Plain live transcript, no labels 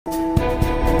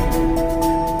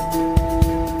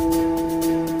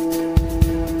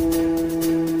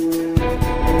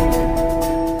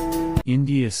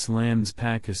condemns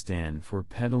Pakistan for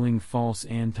peddling false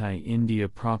anti-India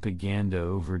propaganda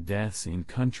over deaths in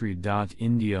country.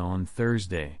 India on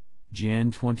Thursday,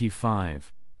 Jan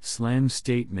 25, slammed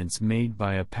statements made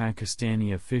by a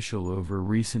Pakistani official over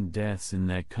recent deaths in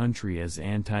that country as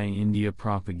anti-India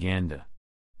propaganda.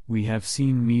 We have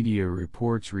seen media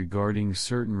reports regarding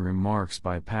certain remarks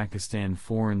by Pakistan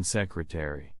Foreign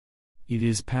Secretary. It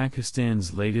is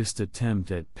Pakistan's latest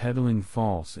attempt at peddling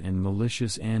false and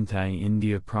malicious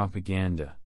anti-India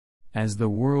propaganda. As the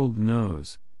world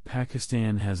knows,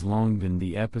 Pakistan has long been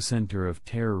the epicenter of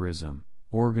terrorism,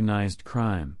 organized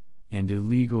crime, and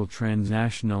illegal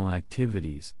transnational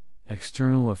activities,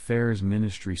 External Affairs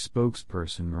Ministry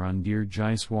spokesperson Randir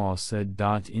Jaiswal said.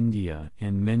 India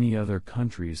and many other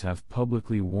countries have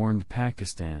publicly warned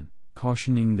Pakistan,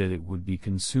 cautioning that it would be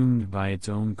consumed by its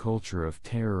own culture of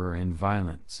terror and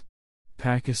violence.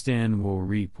 Pakistan will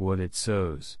reap what it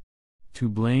sows. To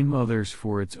blame others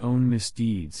for its own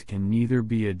misdeeds can neither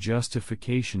be a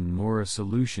justification nor a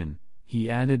solution, he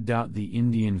added. The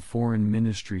Indian Foreign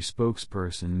Ministry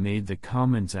spokesperson made the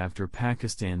comments after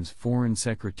Pakistan's Foreign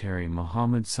Secretary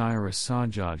Mohammad Cyrus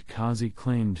Sajjad Qazi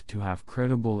claimed to have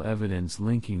credible evidence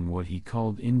linking what he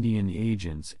called Indian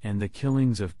agents and the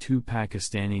killings of 2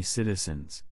 Pakistani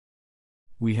citizens.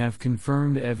 We have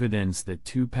confirmed evidence that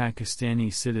 2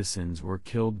 Pakistani citizens were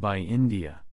killed by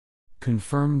India.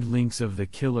 Confirmed links of the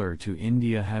killer to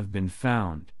India have been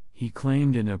found, he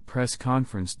claimed in a press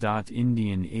conference.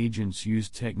 Indian agents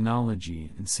used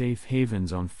technology and safe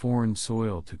havens on foreign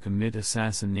soil to commit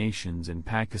assassinations in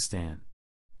Pakistan.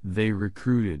 They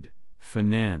recruited,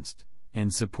 financed,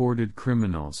 and supported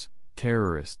criminals,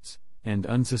 terrorists, and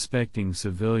unsuspecting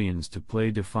civilians to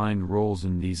play defined roles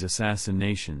in these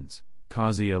assassinations,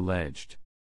 Qazi alleged.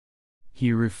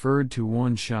 He referred to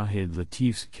one Shahid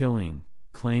Latif's killing,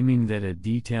 claiming that a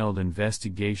detailed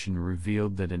investigation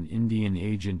revealed that an Indian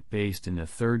agent based in a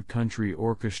third country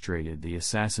orchestrated the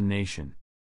assassination.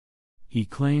 He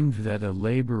claimed that a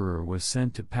laborer was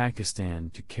sent to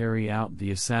Pakistan to carry out the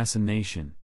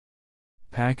assassination.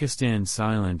 Pakistan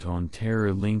silent on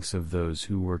terror links of those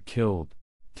who were killed.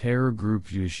 Terror group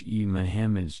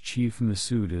Jaish-e-Mohammed's chief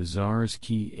Masood Azhar's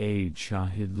key aide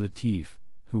Shahid Latif,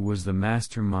 who was the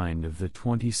mastermind of the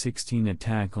 2016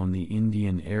 attack on the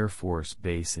Indian Air Force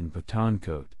base in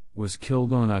Pathankot, was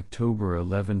killed on October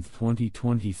 11,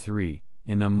 2023,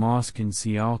 in a mosque in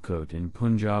Sialkot in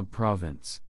Punjab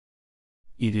province.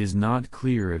 It is not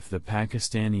clear if the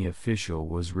Pakistani official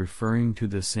was referring to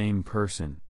the same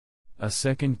person. A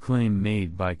second claim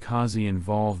made by Qazi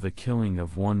involved the killing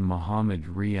of one Muhammad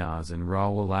Riaz in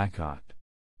Rawalakot.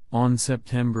 On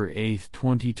September 8,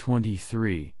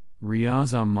 2023,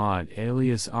 Riaz Ahmad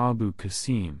alias Abu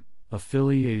Qasim,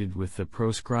 affiliated with the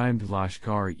proscribed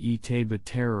Lashkar-e-Taiba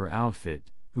terror outfit,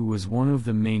 who was one of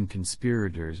the main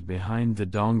conspirators behind the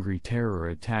Dongri terror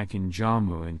attack in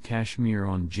Jammu and Kashmir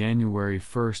on January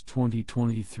 1,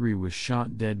 2023, was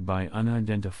shot dead by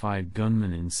unidentified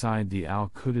gunmen inside the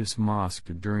Al-Qudus Mosque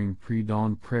during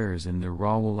pre-dawn prayers in the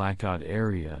Rawalakot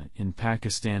area in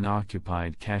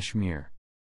Pakistan-occupied Kashmir.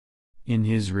 In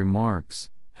his remarks,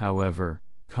 however,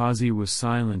 Qazi was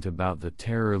silent about the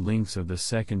terror links of the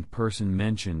second person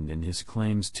mentioned in his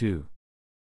claims too.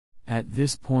 At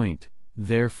this point,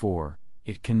 therefore,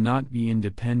 it cannot be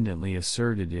independently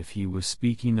asserted if he was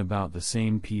speaking about the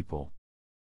same people.